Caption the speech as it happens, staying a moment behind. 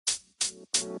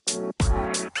Hello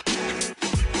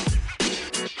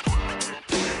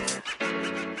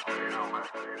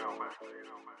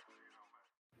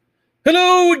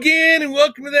again, and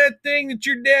welcome to that thing that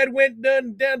your dad went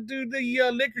down to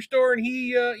the liquor store, and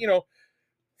he,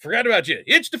 forgot about you.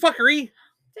 It's the fuckery.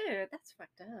 Dude, that's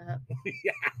fucked up.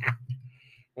 Yeah.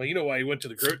 Well, you know why he went to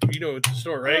the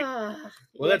store, right? Well,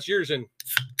 Yeah. that's yours, and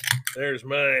there's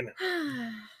mine.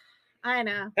 I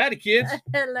know. Howdy, kids.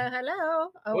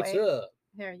 Hello. Oh, What's wait. up?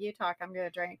 Here, you talk. I'm gonna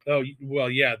drink. Oh, well,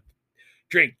 yeah.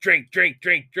 Drink. Keep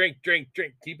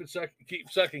it sucking.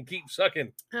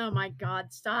 Oh my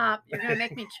God! Stop! You're gonna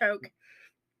make me choke.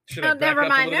 Should I back never up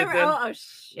mind. a little bit then? Oh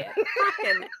shit!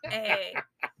 Fucking A.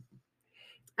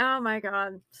 Oh my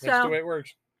God! That's the way So, it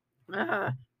works.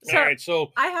 all right,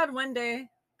 so I had one day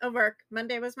of work.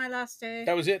 Monday was my last day.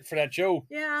 that was it for that show.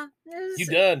 Yeah, You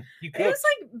done. You it cooked. was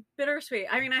like bittersweet.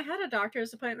 I mean, I had a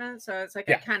doctor's appointment, so it's like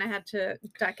I Yeah. kind of had to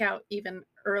duck out even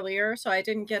earlier, so I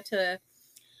didn't get to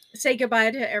say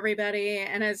goodbye to everybody.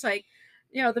 And it's like,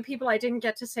 the people I didn't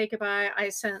get to say goodbye, I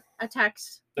sent a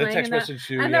text. A text message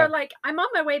to, and they're like, I'm on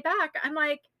my way back. I'm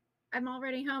like, I'm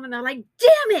already home. And they're like,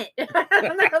 damn it. And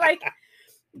they're like,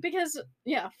 because,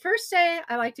 first day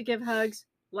I like to give hugs.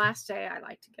 Last day I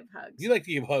like to give hugs. You like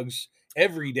to give hugs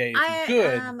every day if I you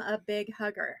could. am a big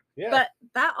hugger. Yeah. But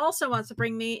that also wants to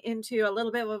bring me into a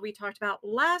little bit what we talked about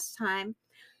last time.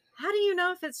 How do you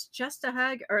know if it's just a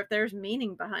hug or if there's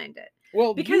meaning behind it?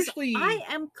 Well, Because usually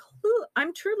I'm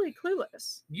truly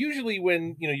clueless. Usually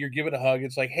when, you're giving a hug,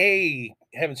 it's like, hey,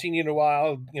 haven't seen you in a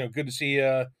while, good to see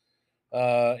you,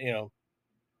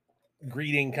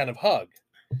 greeting kind of hug.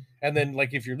 And then,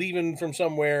 like, if you're leaving from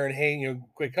somewhere and, hey,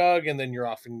 quick hug, and then you're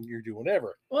off and you're doing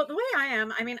whatever. Well, the way I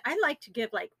am, I mean, I like to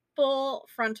give, like, full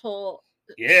frontal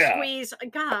squeeze.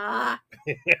 God.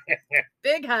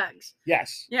 Big hugs.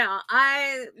 Yes. Yeah,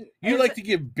 You like to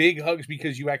give big hugs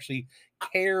because you actually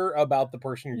care about the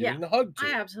person you're giving the hug to.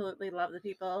 I absolutely love the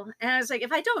people. And it's like,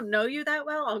 if I don't know you that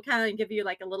well, I'll kind of give you,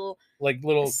 like, a little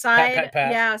side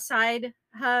pat. Yeah, side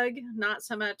hug. Not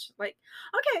so much like,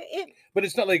 okay. But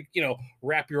it's not like,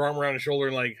 wrap your arm around his shoulder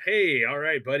and like, hey, all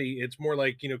right, buddy. It's more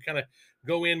like, kind of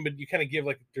go in, but you kind of give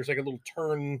there's like a little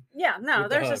turn. Yeah, no,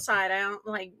 there's a side. I don't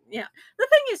like, The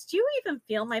thing is, do you even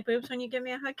feel my boobs when you give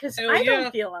me a hug? Because I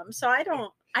don't feel them. So I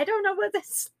don't know what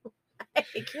this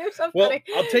like. You're so funny.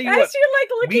 I'll tell you As what. you're like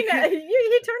looking at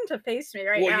he turned to face me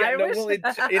right now. Yeah,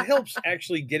 it helps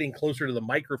actually getting closer to the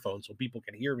microphone so people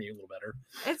can hear me a little better.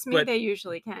 It's me they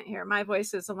usually can't hear. My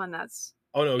voice is the one that's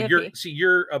Oh no, iffy.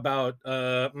 you're about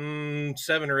 7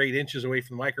 or 8 inches away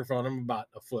from the microphone. I'm about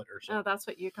a foot or so. Oh, that's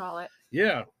what you call it.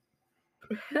 Yeah.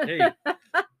 Hey,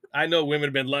 I know women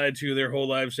have been lied to their whole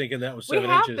lives thinking that was 7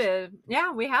 inches.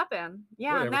 Yeah, we have been.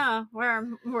 Yeah, Whatever.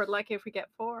 no, we're lucky if we get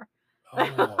 4.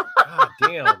 Oh, god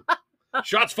damn.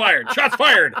 Shots fired.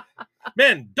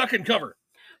 Men, duck and cover.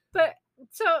 But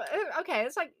so okay,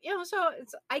 it's like,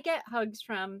 I get hugs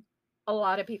from a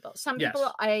lot of people. Some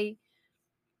people I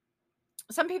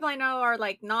know are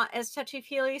like not as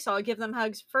touchy-feely, so I'll give them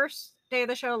hugs first day of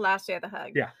the show, last day of the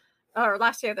hug. Yeah. Or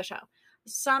last day of the show.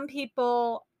 Some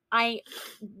people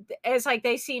it's like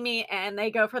they see me and they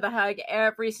go for the hug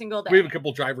every single day. We have a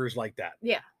couple drivers like that.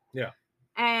 Yeah.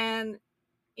 And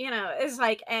it's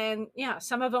like, and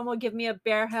some of them will give me a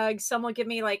bear hug. Some will give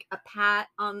me like a pat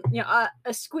on,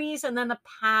 a squeeze and then the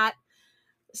pat.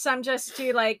 Some just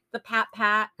do like the pat.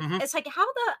 Mm-hmm. It's like how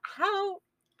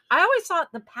I always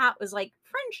thought the pat was like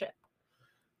friendship.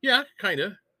 Yeah, kind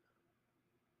of.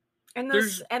 And the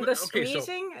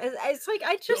squeezing, it's like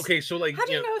so like how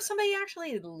do you know if somebody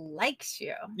actually likes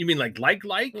you? You mean like? Like.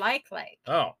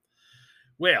 Oh,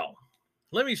 well,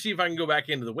 let me see if I can go back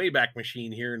into the Wayback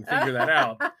Machine here and figure that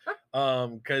out.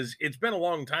 Because it's been a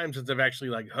long time since I've actually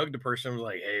like hugged a person and was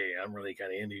like, hey, I'm really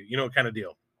kind of into you, kind of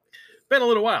deal. Been a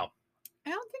little while. I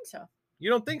don't think so. You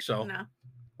don't think so? No.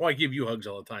 Well, I give you hugs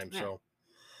all the time. Yeah.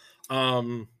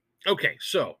 So, okay.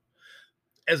 So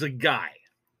as a guy,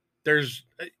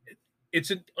 it's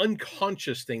an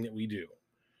unconscious thing that we do.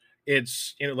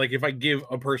 It's, like if I give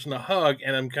a person a hug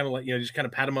and I'm kind of like, just kind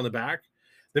of pat them on the back,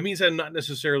 that means I'm not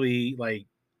necessarily like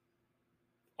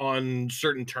on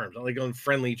certain terms, like on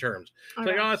friendly terms. It's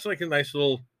like, oh, it's like a nice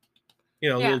little,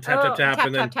 little tap,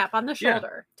 and then tap on the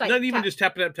shoulder. Yeah. Not even just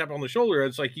tap on the shoulder.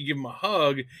 It's like you give them a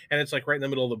hug and it's like right in the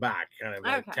middle of the back, kind of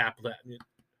like tap that,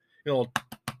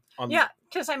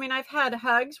 because I mean, I've had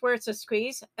hugs where it's a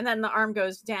squeeze and then the arm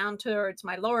goes down towards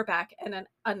my lower back and then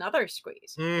another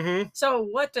squeeze. Mm-hmm. So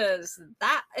what does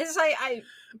that? It's like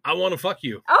I want to fuck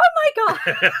you. Oh my god!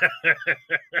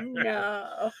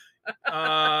 No.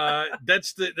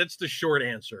 That's the short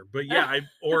answer. But yeah,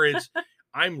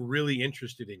 I'm really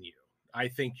interested in you. I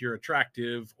think you're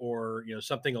attractive, or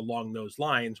something along those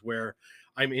lines, where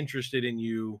I'm interested in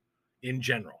you in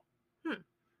general. Hmm.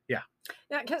 Yeah.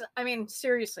 Yeah, because I mean,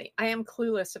 seriously, I am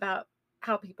clueless about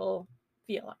how people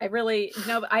feel. I really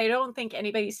no, I don't think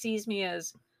anybody sees me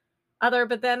as other.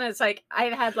 But then it's like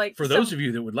I've had like For those of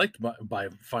you that would like to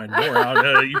find more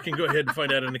out, you can go ahead and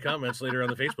find out in the comments later on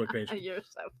the Facebook page. You're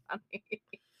so funny.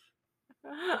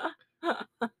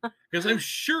 Because I'm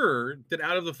sure that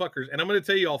out of the fuckers, and I'm going to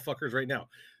tell you all fuckers right now,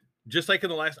 just like in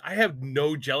the last, I have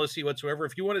no jealousy whatsoever.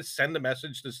 If you want to send a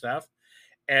message to Steph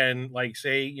and like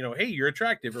say, hey, you're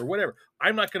attractive or whatever,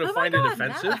 I'm not going to find it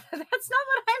offensive. No, that's not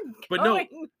what I'm but going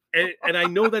no, and I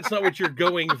know that's not what you're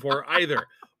going for either.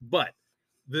 But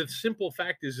the simple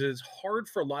fact is it's hard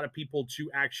for a lot of people to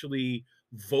actually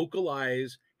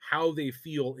vocalize how they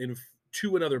feel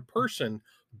to another person,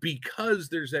 because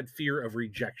there's that fear of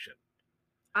rejection.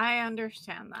 I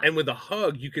understand that. And with a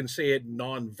hug, you can say it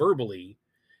non-verbally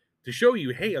to show you,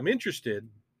 hey, I'm interested,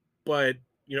 but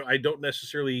I don't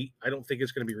think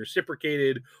it's going to be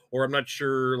reciprocated, or I'm not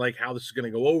sure like how this is going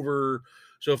to go over.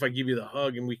 So if I give you the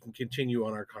hug and we can continue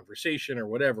on our conversation or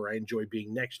whatever, I enjoy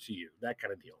being next to you, that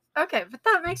kind of deal. Okay, but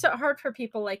that makes it hard for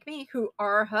people like me who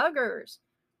are huggers.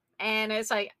 And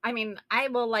it's like, I mean, I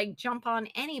will like jump on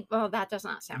any. Oh, that does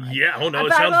not sound right. Yeah. Oh no,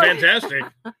 it sounds fantastic.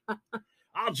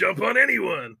 I'll jump on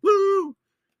anyone. Woo!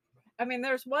 I mean,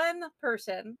 there's one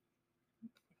person.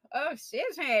 Oh,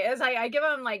 excuse me. It's like I give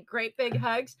him like great big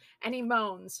hugs and he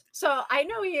moans. So I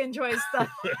know he enjoys the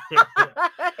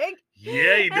hug.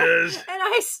 Yeah, he does. And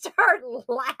I start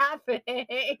laughing.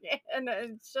 And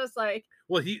it's just like.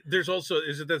 Well, there's also,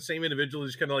 is it that same individual who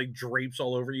just kind of like drapes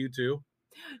all over you too?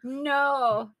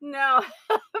 No,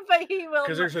 but he will.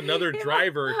 Because there's another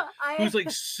driver who's like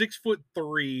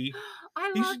 6'3".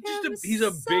 He's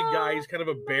a big guy. He's kind of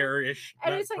a bearish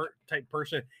type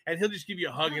person, and he'll just give you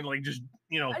a hug and like just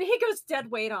And he goes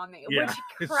dead weight on me, which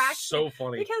cracks it's so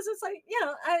funny because it's like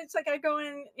it's like I go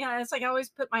in, it's like I always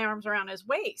put my arms around his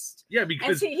waist. Yeah,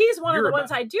 because he's one of the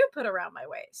ones I do put around my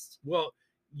waist. Well,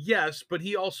 yes, but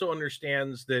he also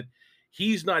understands that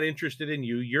he's not interested in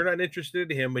you. You're not interested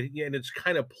in him, and it's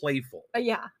kind of playful.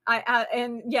 Yeah,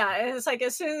 and it's like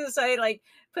as soon as I like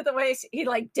put the waist, he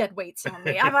like dead weights on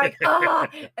me. I'm like, oh,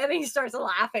 and he starts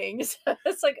laughing. So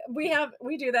it's like we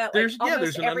do that like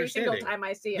almost every single time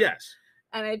I see him. Yes,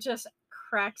 and it just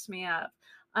cracks me up.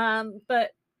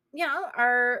 But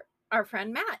our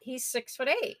friend Matt, he's 6'8",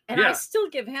 and I still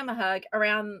give him a hug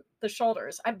around the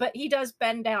shoulders. But he does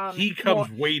bend down. He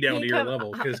comes way down to your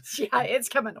level because it's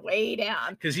coming way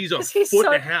down. Because he's a foot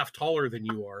and a half taller than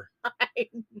you are. I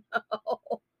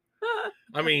know.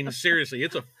 I mean, seriously,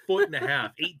 it's a foot and a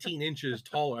half, 18 inches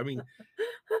taller. I mean,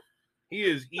 he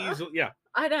is easily, yeah.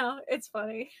 I know, it's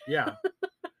funny. Yeah,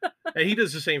 and he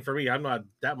does the same for me. I'm not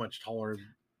that much taller.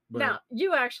 But... Now,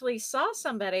 you actually saw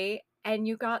somebody, and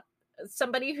you got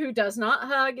somebody who does not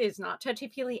hug, is not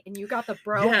touchy-feely, and you got the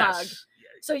bro hug.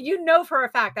 So you know for a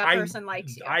fact that person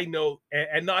likes you. I know,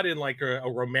 and not in like a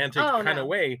romantic kind of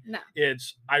way. No.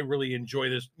 It's, I really enjoy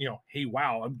this, hey,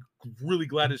 wow, I'm really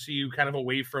glad to see you kind of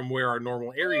away from where our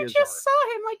normal areas are. You just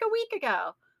saw him like a week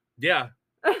ago. Yeah.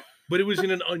 But it was in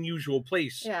an unusual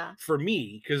place for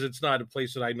me, because it's not a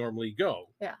place that I normally go.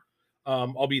 Yeah.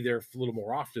 I'll be there a little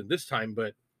more often this time,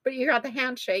 but you got the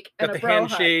handshake and a bro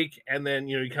handshake hug. And then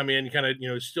you come in, you kind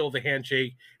of still the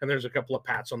handshake, and there's a couple of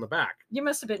pats on the back. You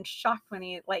must have been shocked when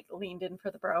he like leaned in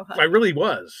for the bro hug. I really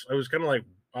was. I was kind of like,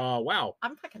 wow.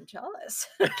 I'm fucking jealous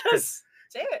because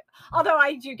dude, although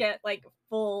I do get like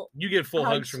full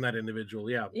hugs from that individual.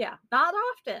 Yeah, not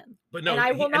often, but no, and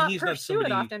I will not pursue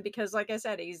it often because like I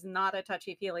said, he's not a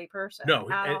touchy-feely person. No,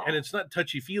 and it's not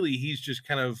touchy-feely. He's just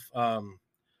kind of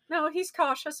no, he's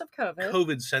cautious of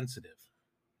COVID sensitive.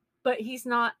 But he's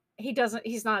not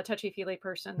a touchy-feely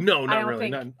person. No, not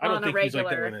really. I don't think he's like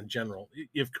that in general.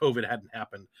 If COVID hadn't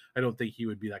happened, I don't think he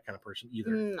would be that kind of person either.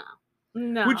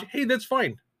 No. Which, hey, that's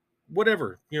fine.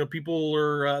 Whatever. People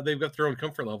are, they've got their own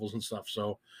comfort levels and stuff.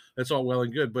 So that's all well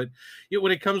and good. But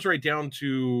when it comes right down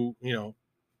to,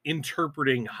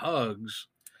 interpreting hugs,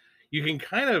 you can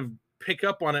kind of pick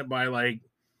up on it by like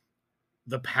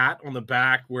the pat on the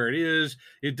back where it is.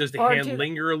 Does the hand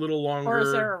linger a little longer? Or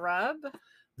is there a rub?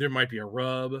 There might be a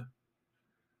rub.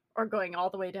 Or going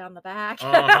all the way down the back.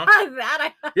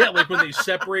 Yeah, like when they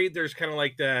separate, there's kind of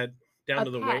like that down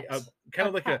to the way, kind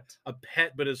of like a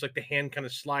pet, but it's like the hand kind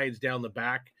of slides down the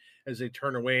back as they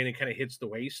turn away, and it kind of hits the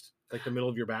waist, like the middle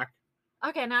of your back.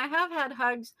 Okay, now I have had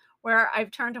hugs where I've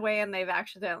turned away and they've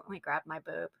accidentally grabbed my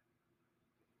boob.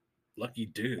 Lucky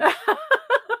dude.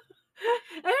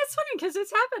 And it's funny because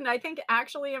it's happened, I think,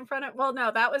 actually in front of, well,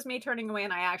 no, that was me turning away,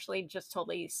 and I actually just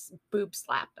totally boob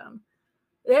slapped him.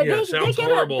 Yeah, sounds They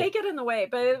horrible. get in the way,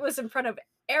 but it was in front of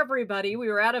everybody. We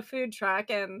were at a food truck,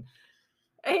 and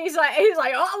he's like,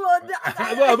 oh, well,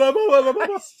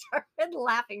 I started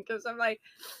laughing because I'm like,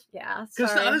 yeah,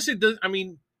 Because sorry. honestly, I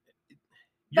mean,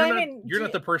 But I mean, you're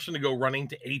not the person to go running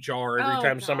to HR every oh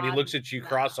time somebody God, looks at you no,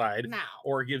 cross-eyed no,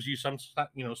 or gives you some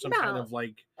some kind no. of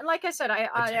like And like I said, I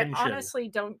attention. honestly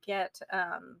don't get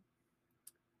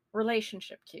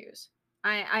relationship cues.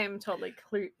 I am totally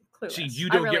See, clueless. you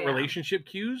I don't get really am. relationship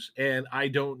cues, and I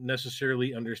don't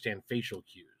necessarily understand facial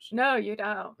cues. No, you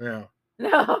don't. Yeah,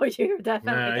 No, you nah,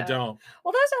 definitely I don't. don't.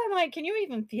 Well, that's why I'm like, can you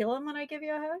even feel them when I give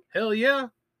you a hug? Hell yeah,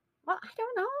 Well, I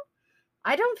don't know.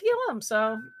 I don't feel them,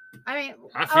 so I mean,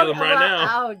 I feel oh them right well,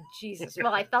 now. oh Jesus.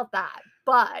 Well, I felt that,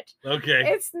 but Okay.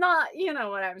 it's not. You know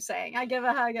what I'm saying? I give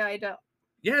a hug, I don't.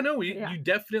 Yeah, no, Yeah. you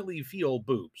definitely feel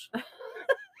boobs,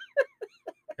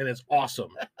 and it's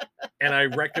awesome. And I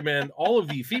recommend all of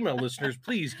the female listeners,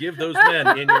 please give those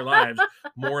men in your lives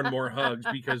more and more hugs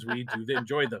because we do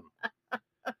enjoy them.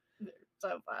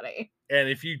 So funny. And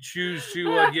if you choose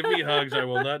to give me hugs, I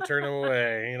will not turn them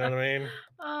away. You know what I mean?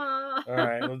 Oh. All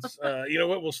right, let's. You know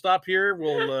what? We'll stop here.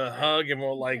 We'll hug and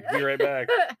we'll like be right back.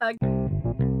 Hug.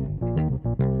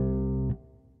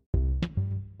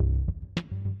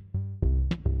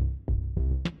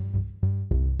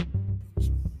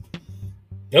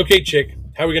 Okay, chick,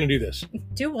 how are we gonna do this?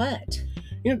 Do what?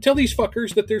 Tell these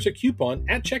fuckers that there's a coupon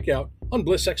at checkout on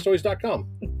BlissSexToys.com.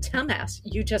 Dumbass,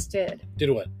 you just did. Did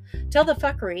what? Tell the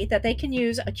fuckery that they can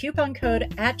use a coupon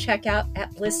code at checkout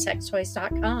at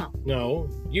BlissSexToys.com. No,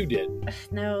 you did.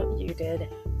 No, you did.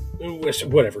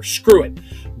 Whatever. Screw it.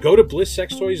 Go to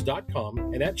BlissSexToys.com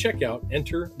and at checkout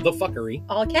enter the fuckery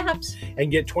All caps. and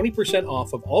get 20%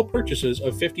 off of all purchases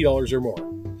of $50 or more.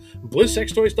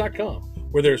 BlissSexToys.com,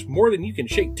 where there's more than you can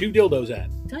shake 2 dildos at.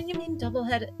 Don't you mean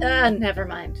double-headed? Never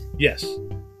mind. Yes,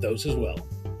 those as well.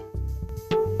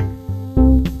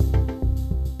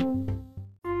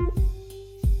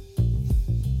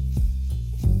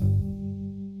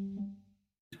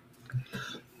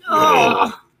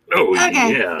 Oh,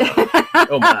 okay. Yeah.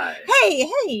 Oh my.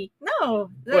 hey, no,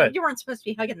 What? you weren't supposed to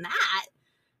be hugging that.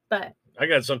 But I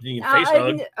got something you can face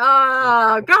hug.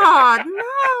 oh God,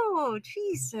 no,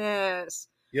 Jesus.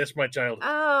 Yes, my child.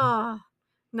 Oh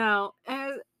no,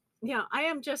 I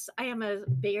am a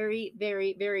very,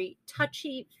 very, very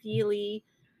touchy feely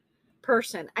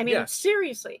person. I mean, Yes.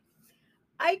 seriously,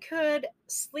 I could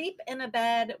sleep in a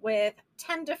bed with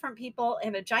 10 different people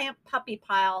in a giant puppy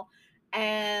pile,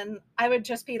 and I would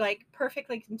just be like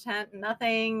perfectly content,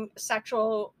 nothing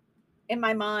sexual in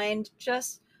my mind,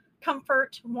 just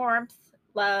comfort, warmth,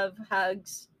 love,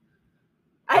 hugs.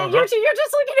 You're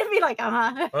just looking at me like,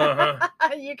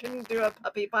 you can do a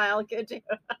puppy pile, could you?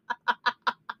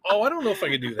 Oh, I don't know if I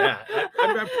could do that.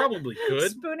 I probably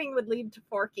could. Spooning would lead to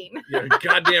forking. Yeah,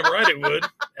 goddamn right it would,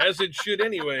 as it should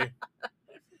anyway.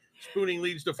 Spooning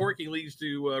leads to forking, leads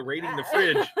to raiding the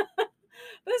fridge.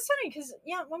 But it's funny because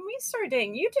when we started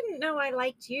dating, you didn't know I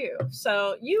liked you,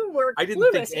 so you were. I didn't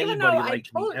clueless, think anybody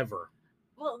liked me ever.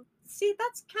 Well, see,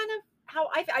 that's kind of how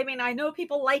I mean, I know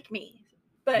people like me,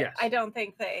 but Yes. I don't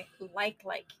think they like.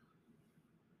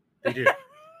 They do.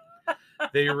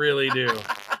 They really do.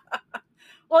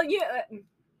 Well,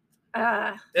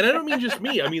 and I don't mean just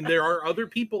me. I mean, there are other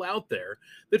people out there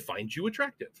that find you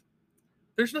attractive.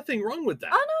 There's nothing wrong with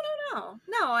that. Oh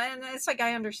no, and it's like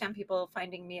I understand people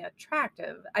finding me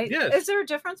attractive. Yes. Is there a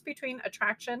difference between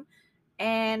attraction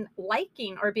and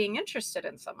liking or being interested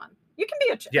in someone? You can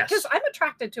be Yes. because I'm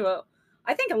attracted to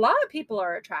I think a lot of people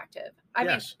are attractive. I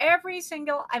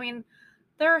mean,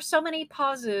 there are so many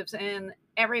positives in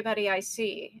everybody I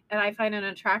see, and I find an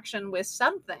attraction with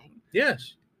something.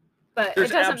 Yes. But There's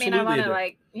it doesn't mean I want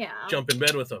absolutely to jump in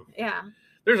bed with them. Yeah.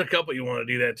 There's a couple you want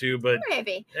to do that too, but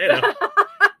Maybe.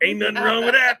 Ain't nothing wrong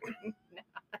with that.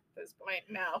 At this point,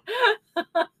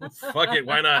 no. Fuck it,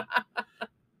 why not?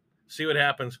 See what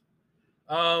happens.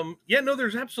 No,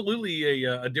 there's absolutely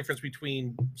a difference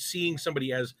between seeing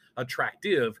somebody as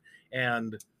attractive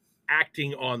and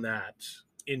acting on that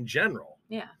in general.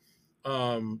 Yeah.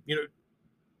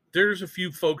 There's a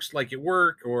few folks like at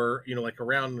work or like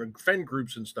around friend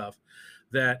groups and stuff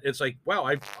that it's like, wow,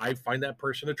 I find that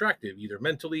person attractive, either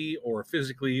mentally or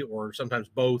physically or sometimes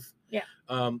both. Yeah.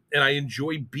 And I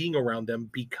enjoy being around them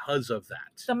because of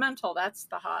that. The mental, that's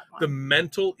the hot one. The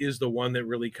mental is the one that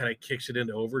really kind of kicks it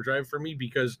into overdrive for me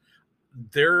because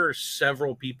there are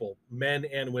several people, men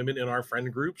and women in our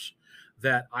friend groups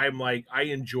that I'm like, I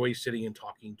enjoy sitting and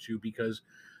talking to because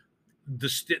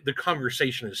the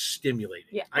conversation is stimulating.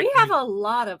 Yeah, we have a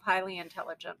lot of highly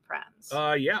intelligent friends.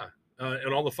 Yeah.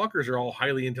 And all the fuckers are all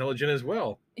highly intelligent as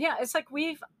well. Yeah, it's like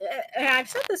and I've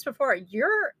said this before,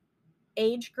 your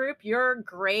age group, your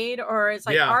grade, or it's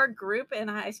like our group in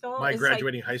high school. My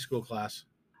graduating high school class.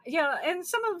 Yeah, and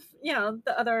some of,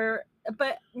 the other,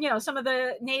 but, some of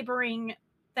the neighboring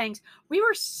things, we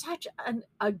were such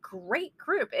a great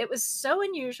group. It was so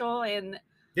unusual, and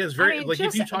yeah, it's very, like,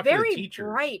 if you talk to the teachers,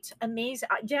 bright, amazing.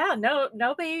 Yeah,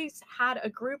 nobody's had a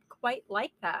group quite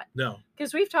like that. No,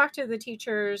 because we've talked to the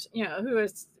teachers, who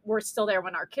were still there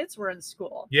when our kids were in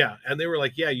school. Yeah, and they were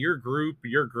like, yeah, your group,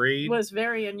 your grade was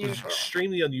very unusual,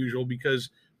 extremely unusual, because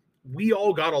we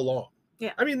all got along.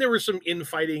 Yeah, I mean, there was some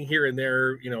infighting here and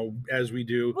there, as we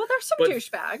do. Well, there's some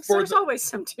douchebags. There's always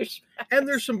some douchebags, and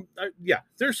there's some,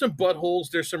 there's some buttholes.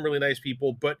 There's some really nice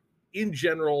people, but in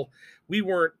general, we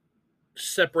weren't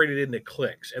separated into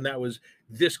cliques, and that was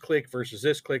this clique versus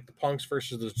this clique, the punks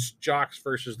versus the jocks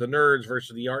versus the nerds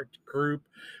versus the art group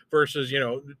versus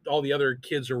all the other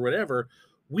kids or whatever.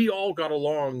 We all got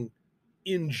along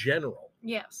in general.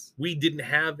 Yes, we didn't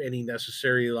have any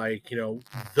necessary, like,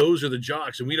 those are the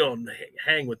jocks and we don't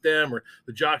hang with them, or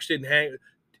the jocks didn't hang.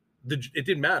 It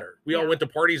didn't matter. We all went to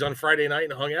parties on Friday night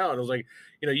and hung out, and it was like,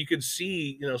 you could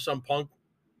see some punk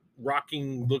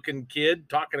rocking looking kid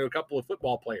talking to a couple of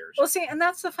football players. Well, see, and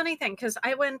that's the funny thing, because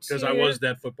I was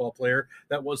that football player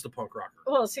that was the punk rocker.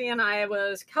 Well, see, and I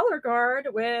was color guard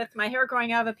with my hair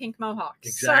growing out of a pink mohawk.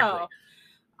 Exactly.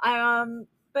 So,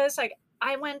 but it's like,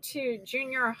 I went to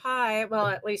junior high, well,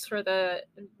 at least for the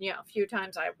few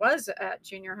times I was at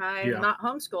junior high, not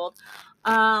homeschooled,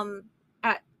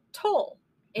 at Toll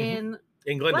in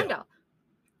Glendale.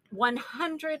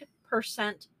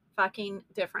 100% fucking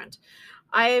different.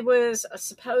 I was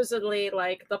supposedly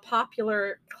like the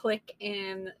popular clique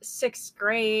in 6th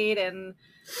grade,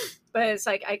 but it's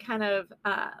like I kind of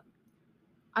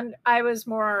I was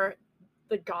more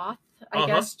the goth, I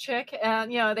guess, chick,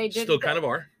 and they did still kind of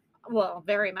are. Well,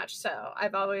 very much so.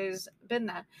 I've always been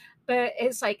that. But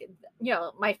it's like,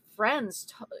 my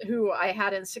friends who I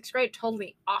had in 6th grade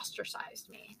totally ostracized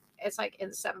me. It's like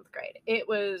in 7th grade. It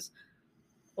was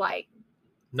like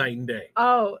night and day.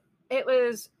 Oh, it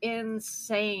was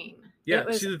insane. Yeah, it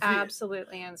was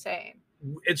absolutely insane.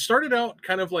 It started out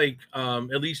kind of like,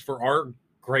 at least for our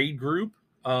grade group,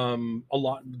 a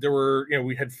lot. There were,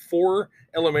 we had 4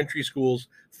 elementary schools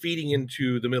feeding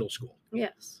into the middle school.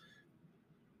 Yes.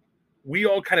 We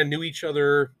all kind of knew each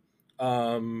other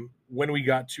when we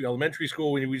got to elementary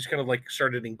school. We just kind of like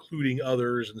started including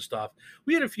others and stuff.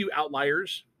 We had a few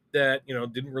outliers that,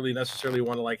 didn't really necessarily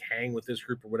want to like hang with this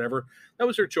group or whatever. That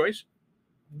was their choice.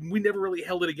 We never really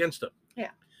held it against them. Yeah.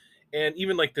 And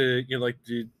even like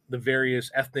the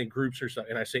various ethnic groups or stuff,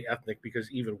 and I say ethnic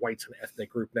because even white's an ethnic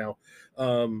group now,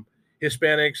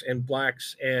 Hispanics and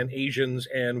blacks and Asians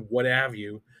and what have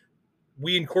you,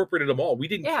 we incorporated them all. We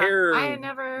didn't care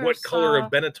what color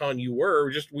of Benetton you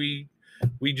were.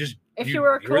 We just, if you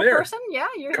were a cool person,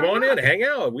 you come on in, hang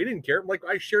out. We didn't care. Like,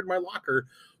 I shared my locker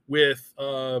with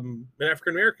an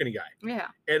African American guy. Yeah.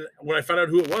 And when I found out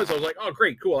who it was, I was like, oh,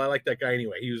 great, cool. I like that guy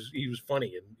anyway. He was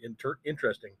funny and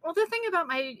interesting. Well, the thing about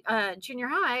my junior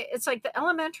high, it's like the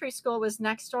elementary school was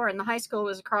next door and the high school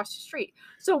was across the street.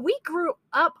 So we grew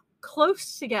up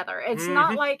close together. It's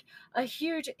not like a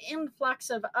huge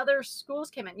influx of other schools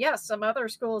came in. Yes, some other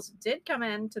schools did come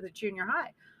into the junior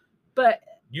high, but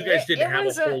you guys didn't have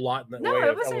a whole lot in that way. No,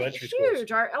 it wasn't huge.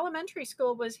 Schools. Our elementary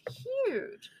school was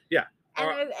huge. Yeah.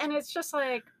 And it's just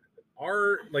like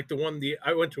I went to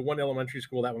one elementary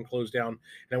school, that one closed down, and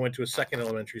I went to a second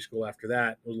elementary school after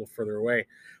that, a little further away.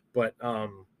 But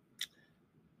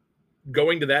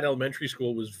going to that elementary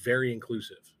school was very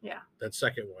inclusive. Yeah. That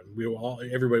second one,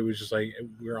 everybody was just like,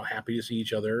 we were all happy to see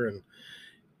each other. And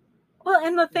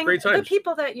the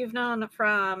people that you've known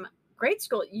from grade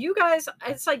school, you guys,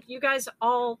 it's like you guys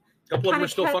all, a couple of them are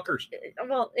still fuckers.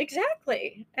 Well,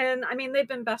 exactly. And I mean, they've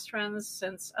been best friends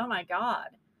since, oh my God.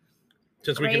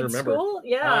 Since we can remember. School?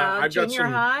 Yeah. Junior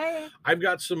high. I've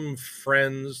got some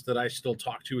friends that I still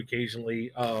talk to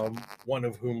occasionally. One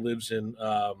of whom lives in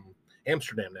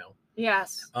Amsterdam now.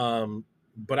 Yes.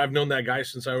 But I've known that guy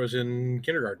since I was in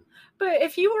kindergarten. But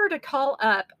if you were to call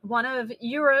up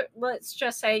let's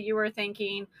just say you were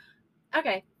thinking,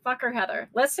 okay, fuck her, Heather.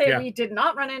 Let's say we did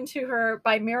not run into her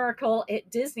by miracle at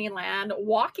Disneyland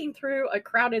walking through a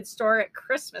crowded store at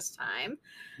Christmas time.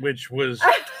 Which was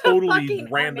totally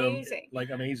random.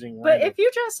 Amazing. But if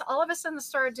you just all of a sudden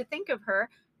started to think of her,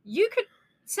 you could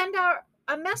send out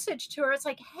a message to her. It's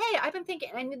like, hey, I've been thinking,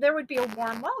 and there would be a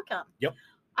warm welcome. Yep.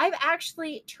 I've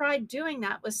actually tried doing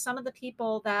that with some of the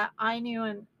people that I knew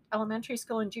in elementary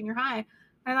school and junior high.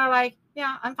 And they're like,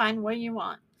 yeah, I'm fine. What do you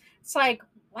want? It's like,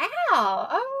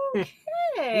 wow, okay.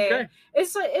 Okay.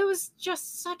 It's like, it was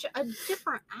just such a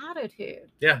different attitude.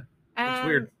 Yeah. And It's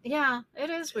weird. Yeah, it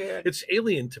is weird. It's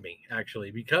alien to me,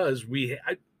 actually, because the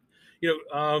guy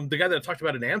that I talked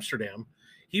about in Amsterdam,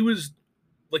 he was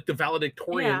like the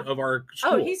valedictorian of our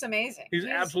school. Oh, he's amazing. He's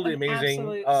absolutely an amazing.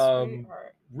 absolute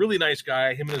sweetheart. Really nice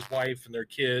guy. Him and his wife and their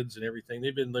kids and everything.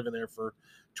 They've been living there for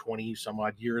 20 some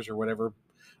odd years or whatever.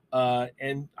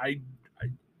 And I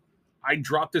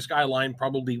drop this guy a line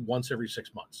probably once every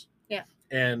 6 months. Yeah.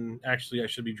 And actually, I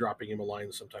should be dropping him a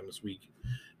line sometime this week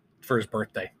for his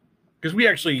birthday, because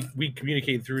we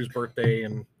communicate through his birthday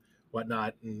and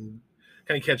whatnot, and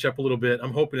kind of catch up a little bit.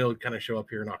 I'm hoping he'll kind of show up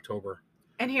here in October.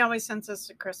 And he always sends us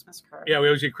a Christmas card. Yeah, we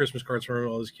always get Christmas cards from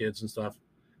all his kids and stuff.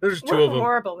 There's two We're of them.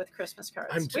 horrible with Christmas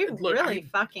cards. We really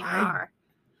fucking are.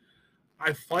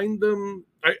 I find them.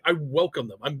 I welcome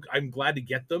them. I'm glad to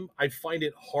get them. I find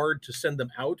it hard to send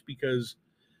them out because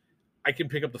I can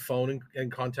pick up the phone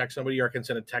and contact somebody, or I can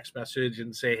send a text message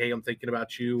and say, "Hey, I'm thinking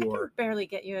about you." I or can barely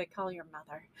get you to call your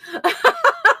mother.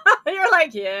 You're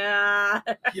like, yeah.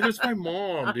 Yeah, it's my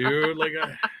mom, dude. Like,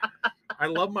 I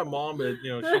love my mom, but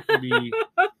she can be.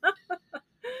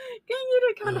 Getting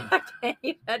you to contact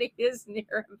anybody is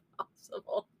near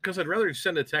impossible. Because I'd rather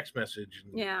send a text message.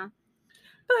 Yeah,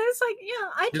 but it's like,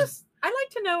 I like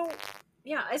to know.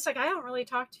 Yeah, it's like I don't really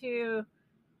talk to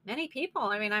many people.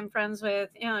 I mean, I'm friends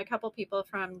with a couple people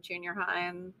from junior high,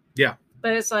 and yeah.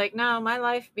 But it's like, no, my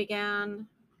life began,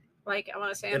 like, I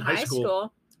want to say in high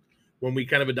school. When we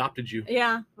kind of adopted you.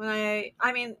 Yeah. When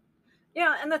I mean,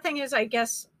 and the thing is, I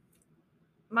guess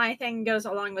my thing goes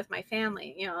along with my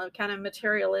family, kind of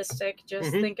materialistic, just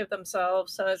think of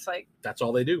themselves. So it's like, that's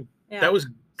all they do. Yeah. That was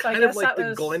kind of like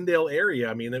the Glendale area.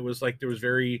 I mean, it was like, there was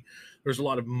a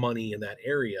lot of money in that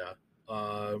area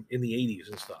in the 80s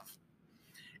and stuff.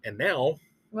 And now,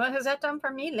 what has that done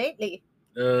for me lately?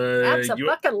 That's a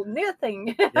fucking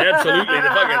nothing. Absolutely, the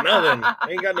fucking nothing. I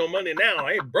ain't got no money now.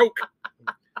 I ain't broke.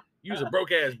 You's a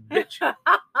broke ass bitch. God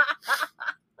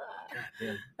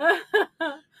damn.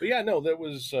 But yeah, no, that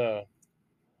was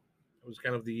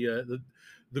kind of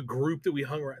the group that we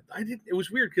hung around. It was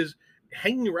weird because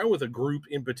hanging around with a group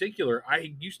in particular,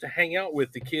 I used to hang out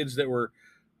with the kids that were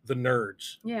the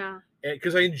nerds. Yeah.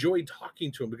 Because I enjoyed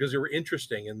talking to them because they were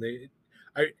interesting, and it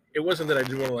wasn't that I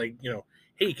didn't want to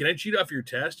hey, can I cheat off your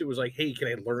test? It was like, hey, can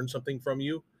I learn something from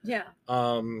you? Yeah.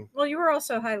 Well, you were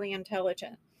also highly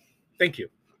intelligent. Thank you.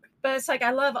 But it's like, I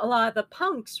love a lot of the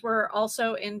punks were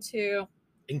also into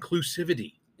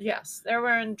inclusivity. Yes, they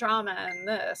were in drama and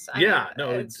this.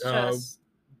 It's just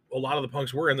a lot of the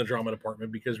punks were in the drama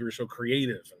department because we were so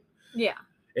creative. Yeah.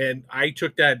 And I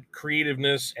took that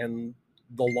creativeness and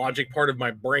the logic part of my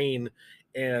brain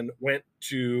and went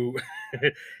to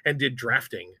and did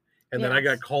drafting. And then I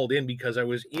got called in because I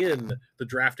was in the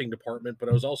drafting department, but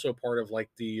I was also part of like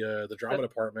the drama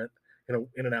department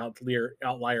in an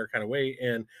outlier kind of way.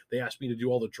 And they asked me to do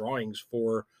all the drawings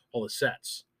for all the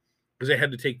sets because they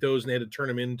had to take those and they had to turn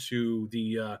them into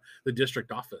the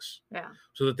district office. Yeah.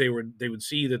 So that they would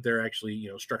see that they're actually,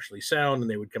 structurally sound, and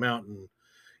they would come out and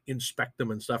inspect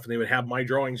them and stuff. And they would have my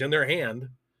drawings in their hand.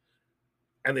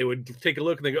 And they would take a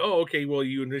look and they go, oh, okay, well,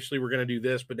 you initially were going to do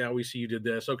this, but now we see you did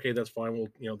this. Okay, that's fine.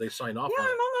 Well, they signed off on it.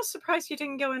 I'm almost surprised you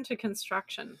didn't go into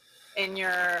construction in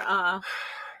your,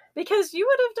 because you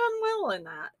would have done well in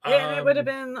that. And it would have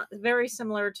been very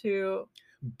similar to.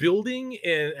 Building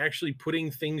and actually putting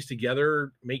things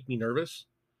together make me nervous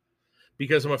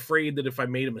because I'm afraid that if I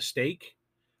made a mistake,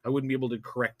 I wouldn't be able to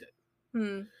correct it.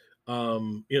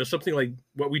 Something like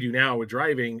what we do now with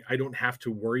driving, I don't have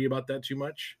to worry about that too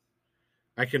much.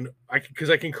 I can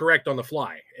correct on the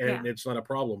fly and it's not a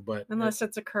problem, but unless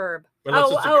it's a curb.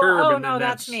 Oh, no,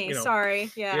 that's me. Sorry.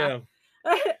 Yeah.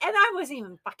 And I wasn't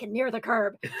even fucking near the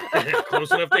curb.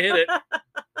 Close enough to hit it.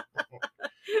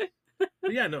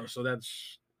 But yeah, no, so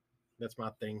that's my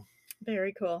thing.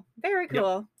 Very cool. Very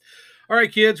cool. Yep. All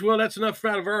right, kids. Well, that's enough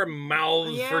out of our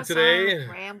mouths for today.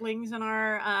 Ramblings in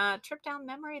our trip down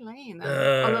memory lane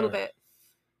a little bit.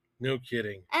 No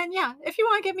kidding. And yeah, if you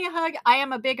want to give me a hug, I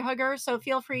am a big hugger, so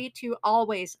feel free to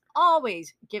always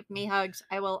give me hugs.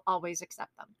 I will always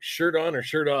accept them. Shirt on or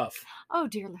shirt off? Oh,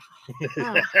 dear Lord.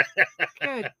 Oh,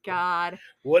 good God.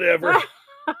 Whatever.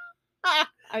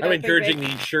 I'm encouraging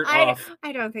the shirt off.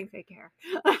 I don't think they care.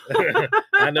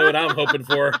 I know what I'm hoping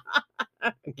for.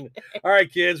 Okay. All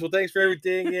right, kids. Well, thanks for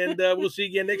everything, and we'll see you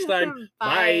again next time. Bye.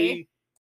 Bye.